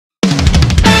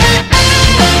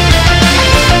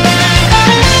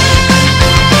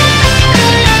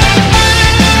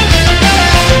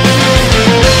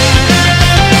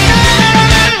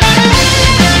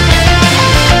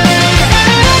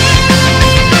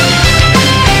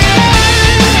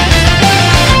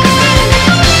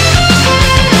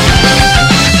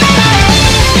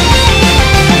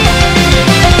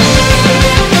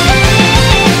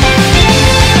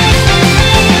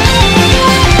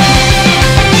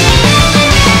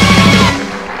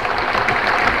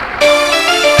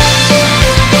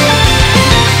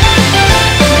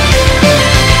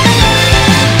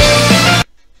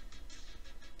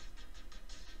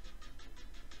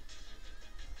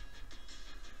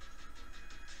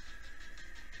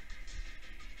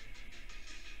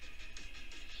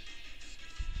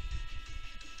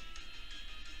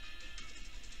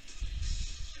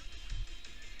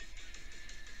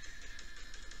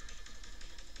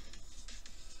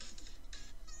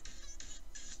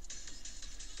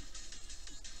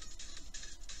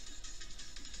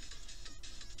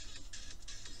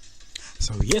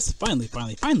So yes, finally.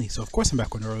 So of course I'm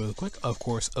back with another really quick, of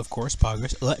course,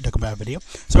 progress Dokkan Battle video.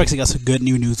 So I actually got some good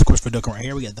new news, of course, for Dokkan right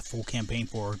here. We got the full campaign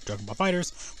for Dragon Ball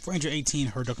FIGHTERZ, for Angel 18,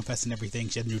 her Dokkan Fest and everything.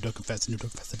 She had a new Dokkan Fest,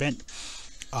 event,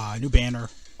 new banner,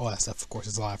 all that stuff. Of course,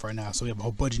 is live right now. So we have a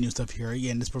whole bunch of new stuff here.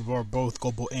 Again, this is for both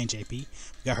Global and JP. We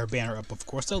got her banner up, of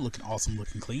course, though, looking awesome,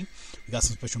 looking clean. We got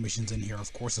some special missions in here,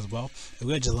 of course, as well. And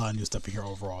we got just a lot of new stuff in here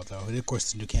overall, though. And of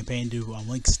course, the new campaign, new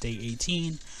Link State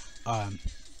 18.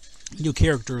 New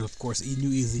characters, of course, new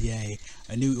EZA,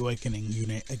 a new Awakening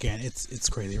unit. Again, it's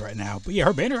crazy right now. But yeah,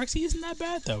 her banner actually isn't that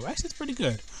bad though. Actually, it's pretty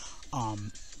good.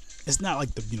 It's not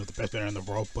like the the best banner in the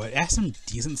world, but it has some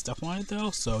decent stuff on it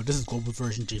though. So this is global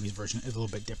version. JP's version is a little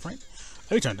bit different.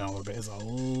 Let me turn it down a little bit. It's a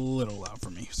little loud for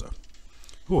me. So,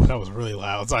 ooh, that was really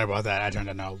loud. Sorry about that. I turned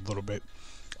it down a little bit.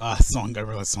 I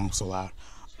realized the song was so loud.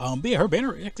 But yeah, her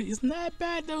banner actually isn't that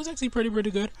bad. That was actually pretty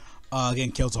good.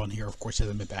 Again, Kill's on here. Of course, she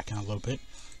hasn't been back in a little bit.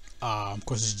 Of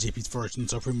course, this is JP's version,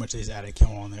 so pretty much they just added Kill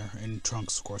on there, and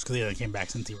Trunks, of course, because he hasn't came back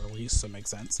since he released, so it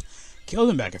makes sense. Kill's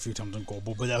been back a few times on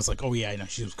Global, but that was like, oh yeah, I know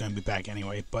she was going to be back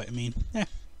anyway. But I mean, at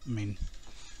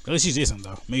least she's decent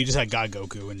though. I mean, you just had God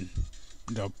Goku and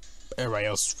everybody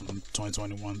else from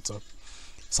 2021, so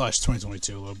slash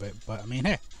 2022 a little bit. But I mean,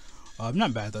 hey,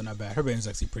 not bad though, not bad. Her banner's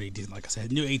actually pretty decent, like I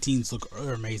said. New 18s look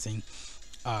amazing.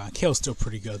 Kale's still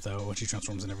pretty good though when she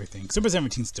transforms and everything. Super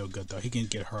 17's still good though. He can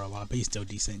get her a lot, but he's still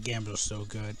decent. Gambler's still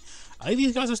good. I think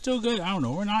these guys are still good. I don't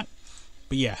know, or not.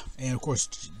 But yeah, and of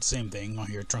course, same thing on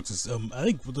here. Trunks is, I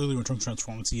think literally when Trunks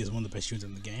transforms, he is one of the best units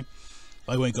in the game.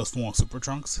 Like when he goes full on Super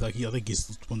Trunks, like I think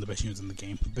he's one of the best units in the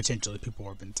game. Potentially, people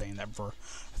have been saying that for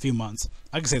a few months.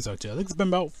 I can say so too. I think it's been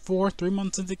about 3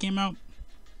 months since it came out.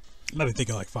 Might be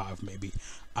thinking like 5 maybe.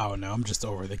 I don't know. I'm just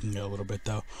overthinking it a little bit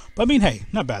though. But I mean, hey,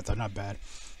 not bad though, not bad.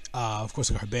 Of course,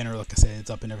 her banner, like I said, it's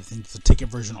up and everything. It's a ticket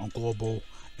version on Global,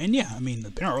 and yeah, I mean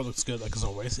the banner looks good, like as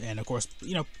always. And of course,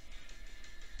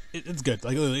 it's good.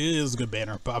 Like it is a good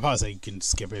banner, but I'll probably say you can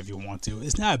skip it if you want to.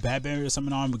 It's not a bad banner to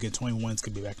summon on. We get 21s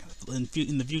could be back in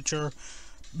the future.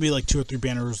 Maybe like 2 or 3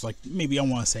 banners. Like maybe I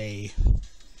want to say,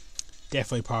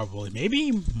 definitely, probably,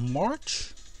 maybe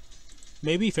March.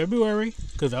 Maybe February,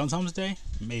 because Valentine's Day.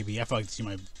 Maybe. I feel like she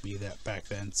might be that back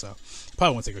then, so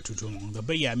probably won't take her too long though.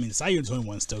 But yeah, I mean, Sayuri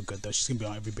 21 is still good though. She's gonna be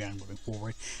on every banner moving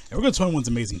forward. And we're gonna 21's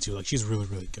amazing too. Like she's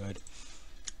really good.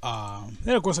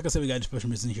 Then of course, like I said, we got special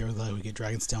missions here. Like we get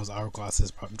Dragonstone's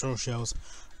hourglasses, control shells,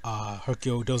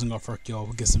 Hercule, dozing off Hercule.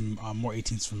 We get some more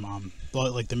 18s from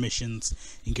like the missions.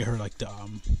 You can get her like the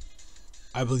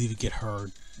I believe you get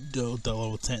her the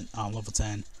level 10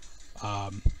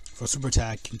 for super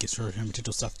attack. Can get her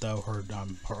potential stuff though, her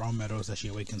own medals that she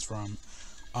awakens from.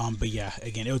 But yeah,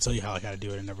 again, it will tell you how to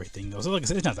do it and everything though. So like I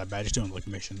said, it's not that bad. Just doing like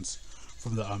missions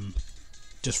from the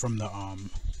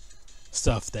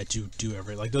stuff that you do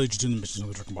like they're just doing the missions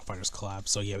with the Dragon Ball FIGHTERZ collab.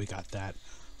 So yeah, we got that.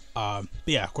 But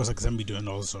yeah, of course, like I said, I'm gonna be doing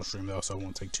those on stream though, so it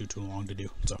won't take too long to do.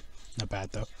 So not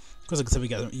bad though. Of course, like I said, we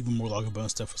got even more login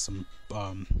bonus stuff with some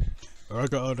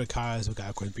regular other Kais. We got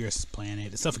of course Beerus' Planet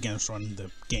and stuff again from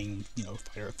the game,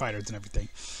 FIGHTERZ and everything.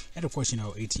 And of course,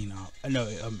 18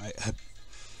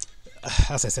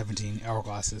 I'll say 17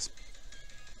 hourglasses.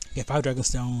 You get 5 Dragon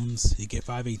Stones, you get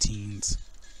 5 18s.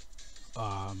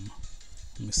 Let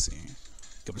me see.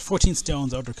 Got 14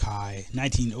 stones, Elder Kai,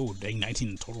 19. Oh, dang,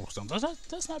 19 total stones.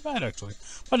 That's not bad actually.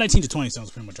 About 19 to 20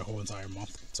 stones, pretty much a whole entire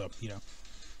month. So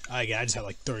I just had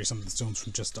like 30 something stones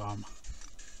from just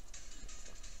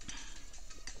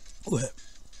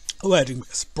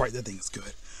Sprite. That thing is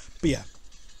good. But yeah,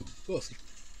 we'll see.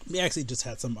 We actually just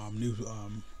had some new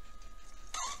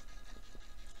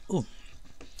oh,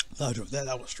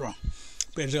 that was strong.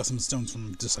 But I just got some stones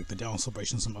from just like the down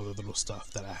celebration, some other little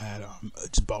stuff that I had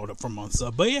just bought up for months.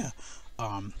 But yeah,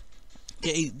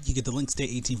 you get the Link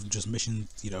State 18 from just missions,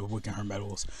 working her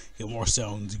medals. You get more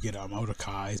stones. You get Elder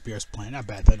Kai's Beerus' Planet. Not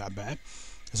bad. Not bad.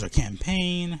 There's our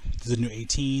campaign. There's a new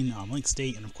 18 Link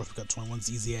State, and of course we got 21's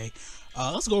EZA.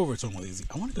 Let's go over 21's EZA.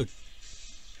 I want to go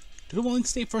do the Link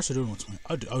State first or do it on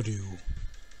 20. I'll do.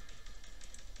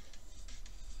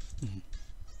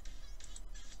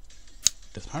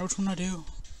 Does it matter which one I do?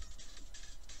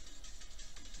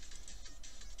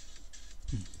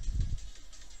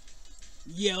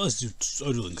 Yeah, I'll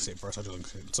do Link State first. I'll do Link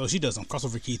State. So she does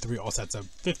crossover key 3, all sets of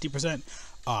 50%.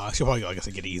 She'll probably, like I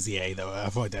said, get EZA though. I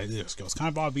feel like that skill is kind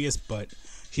of obvious, but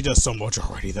she does so much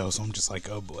already though, so I'm just like,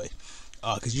 oh boy.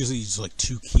 Because usually you just like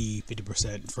 2 key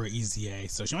 50% for EZA,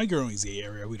 so she might get her own EZA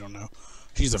area. We don't know.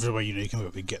 She's a very unique and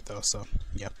what we get though, so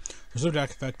yeah. Reserve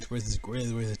attack effect, raises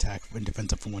attack and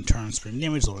defense up for 1 turn, stream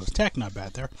damage, lowers attack, not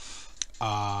bad there.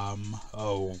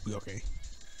 Oh, okay.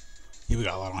 Yeah, we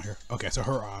got a lot on here. Okay, so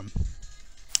her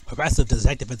Her passive does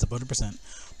attack defense up 100%,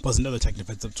 plus another attack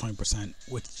defense up 20%,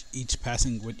 with each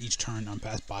turn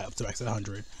passed by up to max at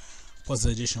 100, plus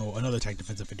another attack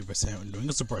defense of 50% when doing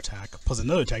a super attack, plus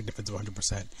another attack defense of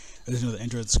 100%. Additional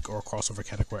injured or crossover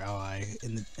category ally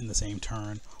in the same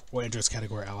turn, or injured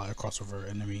category ally or crossover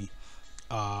enemy.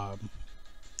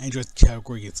 Injured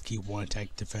category gets key 1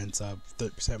 attack defense up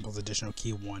 30%, plus additional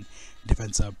key 1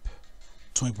 defense up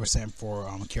 20% for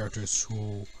characters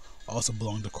who also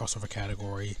belong to crossover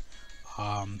category.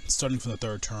 Starting from the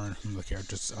 3rd turn from the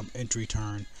character's entry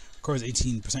turn, covers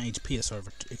 18% HP at start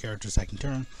of a character's attacking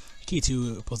turn. Key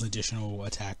 2 plus an additional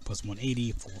attack plus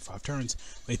 180 for 5 turns.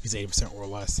 HP is 80% or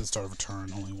less at start of a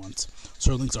turn only once.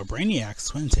 So her links are Brainiacs,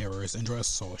 Twin Terrors, Android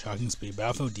Assault, Shocking Speed,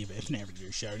 Battlefield Diva, Infinite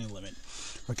Evergear, Shattering Limit.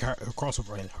 Her categories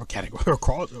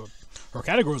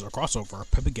are crossover,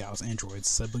 Peppy Gals, Androids,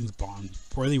 Siblings Bond,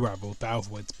 Worthy Rival,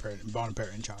 Battlefields, Bond,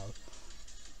 Parent, and Child.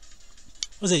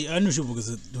 I knew she was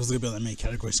going to be on that many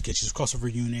categories. She's a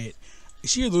crossover unit.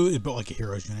 She literally built like a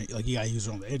heroes unit. Like, you gotta use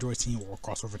her on the Android team or a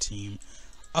crossover team.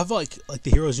 I feel like the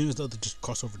heroes units though, they just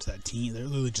cross over to that team. They're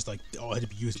literally just like they all had to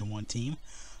be used in one team.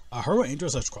 Her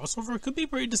Android such crossover could be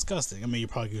pretty disgusting. I mean, you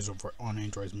probably use her on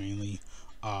Androids mainly.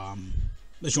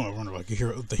 Unless you want to run like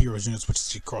the heroes units, which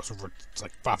is crossover. It's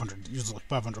like 500. Uses like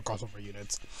 500 crossover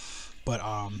units. But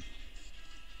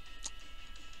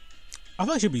I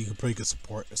feel like she'd be a pretty good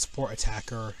support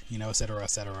attacker, you know, etc.,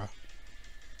 etc.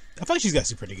 I feel like she's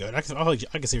actually pretty good. I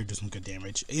can see her do some good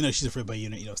damage. You know, she's a free play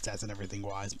unit, you know, stats and everything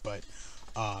wise. But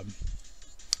yeah, I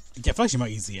feel like she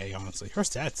might EZA, honestly. Her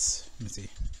stats, let me see.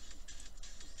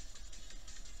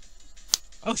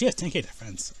 Oh, she has 10k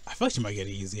defense. I feel like she might get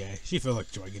an EZA. She feels like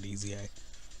she might get an EZA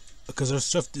because her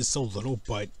stuff is so little,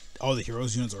 but all the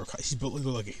heroes units are. She's built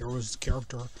like a heroes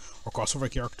character or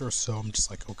crossover character, so I'm just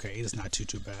like, okay, it's not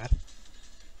too bad.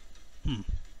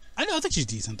 I think she's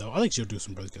decent though. I think she'll do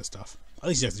some really good stuff. I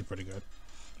think she's actually pretty good.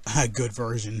 Good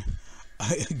version.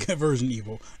 Good version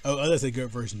evil. Oh, let's say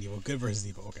good version evil. Good versus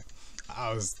evil. Okay.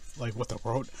 I was like, what the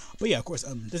world? But yeah, of course,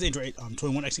 this Android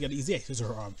 21 actually got an EZA. This is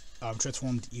her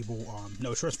transformed evil,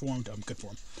 transformed good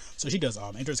form. So she does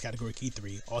Android's category key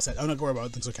 3. All set. I'm not gonna worry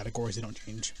about things with categories, they don't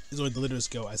change. It's only the literal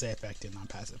skill as a effect and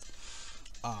non-passive.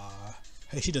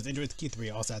 She does Android's key 3,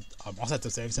 all set to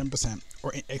 77%,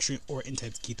 or extreme or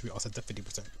intense key 3, all set to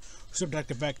 50%. Super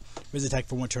attack effect, raise attack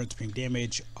for 1 turn supreme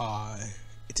damage.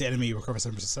 To enemy recovers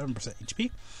 7%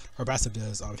 HP. Her passive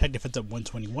does attack defense up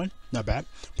 121, not bad.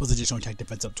 Plus additional attack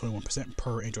defense up 21%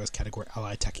 per Android's category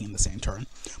ally attacking in the same turn.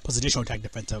 Plus additional attack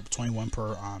defense up 21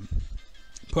 per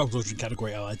absorption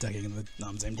category ally attacking in the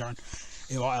same turn.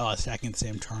 If all allies attacking in the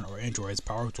same turn or Android's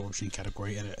power absorption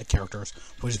category and characters,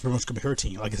 which is pretty much gonna be her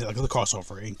team. Like I said, like the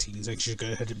crossover teams, like she's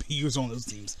gonna have to be used on those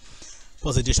teams.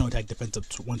 Plus additional attack defense up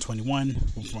to 121,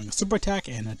 performing a super attack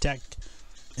and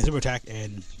super attack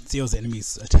and seals the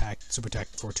enemy's super attack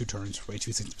for 2 turns for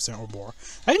HP 60% or more.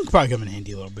 That can probably come in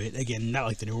handy a little bit. Again, not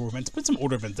like the newer events, but some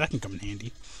older events that can come in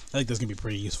handy. I think that's gonna be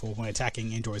pretty useful when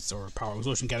attacking Androids or power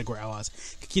absorption category allies.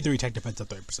 Key 3 attack defense up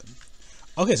 30%.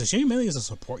 Okay, so she mainly is a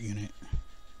support unit.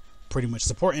 Pretty much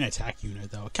support and attack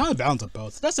unit though. Counterbalance of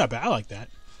both. That's not bad. I like that.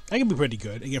 That can be pretty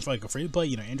good. Again, for like a free to play,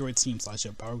 you know, Android team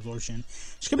 / power absorption.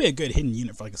 She could be a good hidden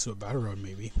unit for like a super battle run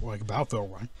maybe, or like a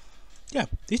battlefield run. Yeah,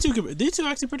 these two are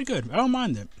actually pretty good. I don't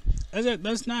mind it.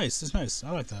 That's nice. That's nice.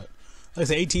 I like that. Like I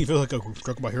said, 18 feels like a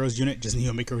Dragon Ball Heroes unit. Just need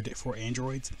to make her for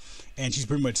Androids, and she's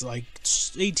pretty much like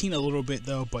 18 a little bit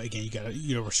though. But again, you gotta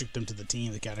restrict them to the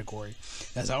team, the category.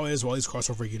 That's how it is. With all these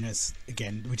crossover units.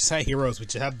 Again, we just had heroes. We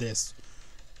just have this.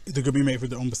 They're gonna be made for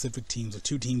their own specific teams, like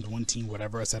 2 teams, 1 team,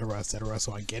 whatever, etc., etc.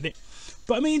 So I get it.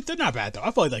 But I mean, they're not bad though.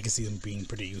 I feel like I can see them being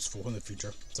pretty useful in the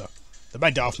future. So. They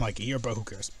might die off in like a year, but who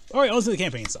cares? Alright, on to the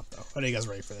campaign stuff though. Are you guys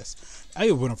ready for this? I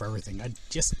went over everything. I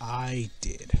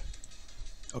did.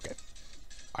 Okay.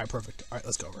 Alright, perfect. Alright,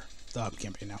 let's go over the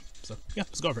campaign now. So, yeah,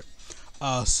 let's go over it.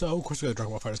 So, of course, we got the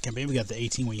DragonBallFighters campaign. We got the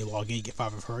 18 when you log in, you get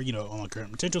 5 of her, you know, on the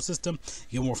current potential system.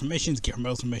 You get more from missions, get her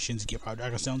medals from missions, you get 5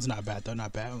 Dragon Stones. Not bad, though,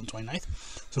 not bad on the 29th.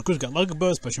 So, of course, we got Lug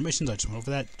Buzz, special missions. I just went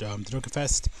over that. The Dokkan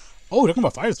Fest. Oh,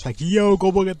 DragonBallFighters pack. Yo,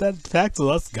 go look at that pack, so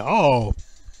let's go.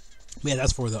 Yeah,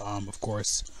 that's for the, of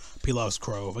course, Pilav's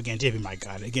Grove. Again, JP might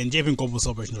got it. Again, JP and Global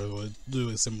Celebration are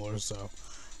really similar, so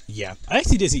yeah. I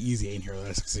actually did see EZA in here.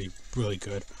 That's actually really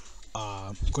good.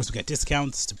 Of course, we got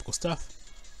discounts, typical stuff.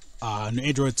 New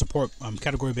Android support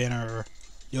category banner,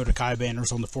 Yoda Kai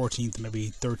banners on the 14th, maybe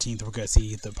 13th. We're gonna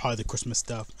see probably the Christmas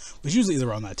stuff, which usually is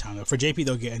around that time. For JP,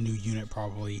 they'll get a new unit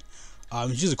probably.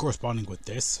 It's usually corresponding with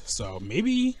this, so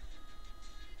maybe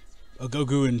a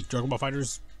Goku and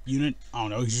DragonBallFighters unit. I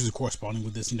don't know. He's usually corresponding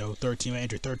with this. You know, 13. I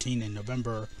entered 13 in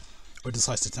November or just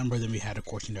like September. Then we had, of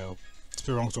course, you know,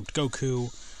 Spirit Sculpt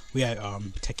Goku. We had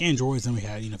Tech Androids, and we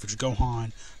had Future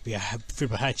Gohan. We had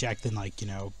Fibra Hatchak, then like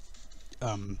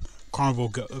Carnival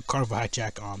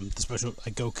Hatchak, the special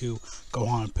like Goku,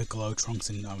 Gohan, Piccolo, Trunks,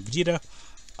 and Vegeta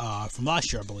from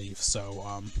last year, I believe.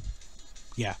 So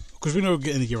yeah, because we know we're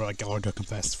getting the year like Galar Dokkan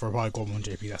Fest for probably Global and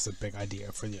JP. That's a big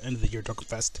idea for the end of the year Dokkan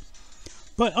Fest.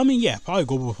 But I mean, yeah, probably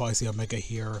Global will probably see Omega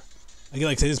here. Like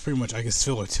I said, it's pretty much I guess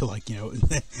filler to like I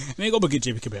mean Global get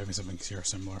JP could be having something here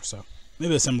similar. So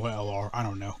maybe a similar LR. I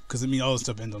don't know, because I mean all this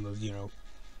stuff ends on the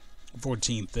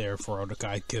 14th there for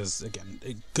Odokai. Because again,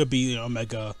 it could be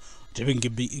Omega.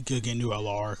 JP could get new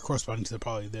LR corresponding to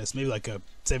probably this. Maybe like a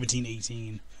 17,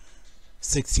 18,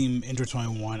 16, Enter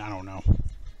 21. I don't know.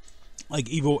 Like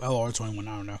Evo LR 21,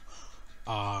 I don't know.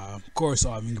 Of course, you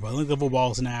can buy link level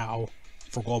balls now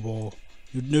for Global.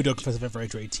 New Dokkan Fest event for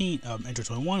Enter 18, Enter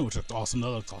 21, which looks awesome. That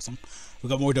looks awesome. We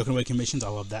got more Dokkan Awakening missions. I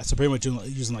love that. So pretty much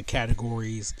using like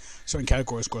categories, certain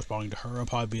categories corresponding to her. It'll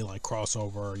probably be like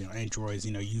crossover. Androids.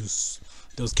 Use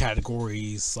those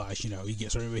categories / you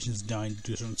get certain missions done,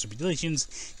 do certain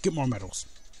stipulations, get more medals.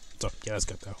 So yeah, that's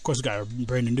good though. Of course, we got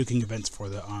brand new nuking events for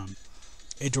the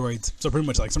Androids. So pretty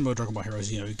much like some of the Dragon Ball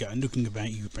heroes, you got a nuking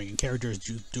event, you bring in characters,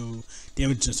 you do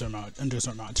damage in under a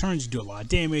certain amount of turns, you do a lot of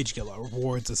damage, you get a lot of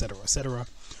rewards, etc., etc.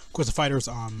 Of course, the fighters,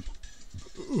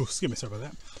 excuse me, sorry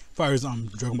about that. Fighters,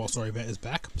 Dragon Ball Story event is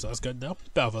back, so that's good though.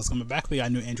 Battlefeld's coming back. We got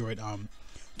a new Android,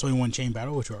 21 chain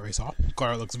battle, which we already saw.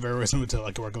 Card looks very, very similar to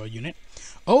like a regular unit.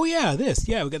 Oh yeah, we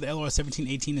got the LR 17,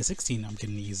 18, and 16. I'm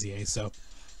getting the EZA, so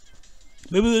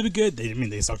maybe they'll be good.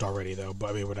 They sucked already though,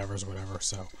 but I mean, whatever's whatever.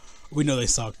 So we know they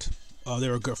sucked. They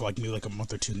were good for like maybe like a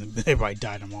month or two, and then they probably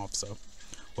died them off. So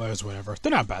whatever.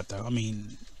 They're not bad though. I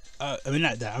mean, not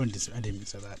that. I didn't even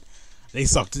say that. They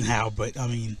sucked now, but I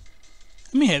mean,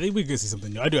 hey, we could see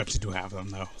something new. I actually do have them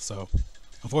though. So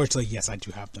unfortunately, yes, I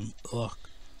do have them. Ugh.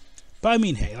 But I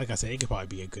mean, hey, like I said, it could probably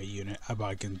be a good unit. I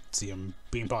probably can see them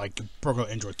being probably like pro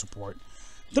Android support.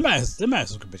 The mass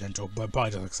has good potential, but probably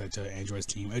just like I said to Android's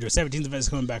team. Android 17th event is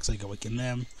coming back, so you can awaken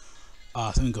them.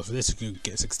 Something goes for this, you can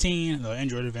get 16, the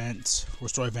Android event,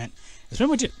 Restore event. It's pretty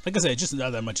much it. Like I said, just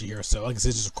not that much in here, so like I said,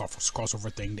 it's just a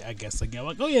crossover thing, I guess. Like,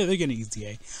 like, oh yeah, they're getting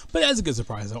EZA. But that's a good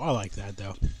surprise, though. I like that,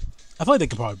 though. I feel like they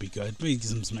could probably be good. Maybe give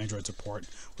them some Android support.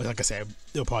 But like I said,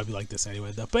 they'll probably be like this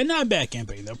anyway, though. But not a bad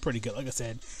campaign, though. Pretty good. Like I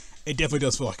said, it definitely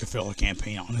does feel like a filler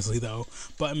campaign, honestly, though.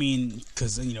 But I mean,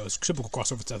 because it's typical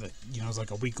crossover stuff that it's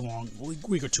like a week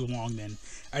or two long, then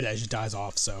that just dies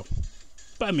off. So,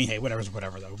 but I mean, hey, whatever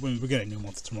though. We get a new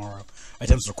month tomorrow. I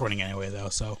attempts recording anyway, though.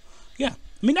 So yeah,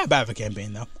 I mean, not bad of a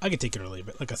campaign though. I can take it or leave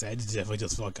it. Like I said, it definitely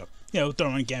just feel like a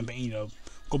throwing campaign.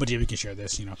 Global JP can share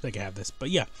this. They can have this.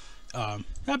 But yeah,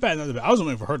 not bad. Not bad. I was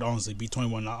waiting for her to honestly be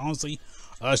 21. Honestly.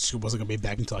 She wasn't going to be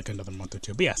back until like another month or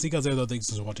two. But yeah, see you guys there though. Thanks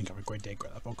for watching. Have a great day.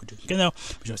 Great life. Welcome to the channel.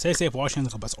 Be sure to stay safe, wash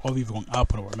hands, best all of you going out,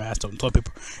 put over a mask, don't toilet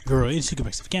paper. If you're really into, get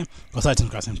back if you can. Besides,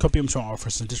 subscribe to Copium, show our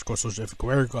first and Discord, social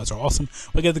everywhere. You guys are awesome.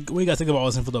 We got to think about all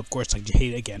this info though, of course, like you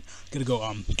hate it again. Gotta go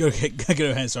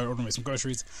ahead and start ordering some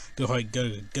groceries. Gotta go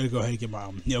ahead and get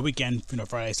my weekend,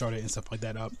 Friday started and stuff like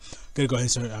that up. Gotta go ahead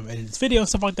and start editing this video and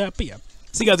stuff like that. But yeah,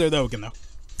 see you guys there though again though.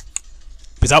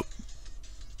 Peace out.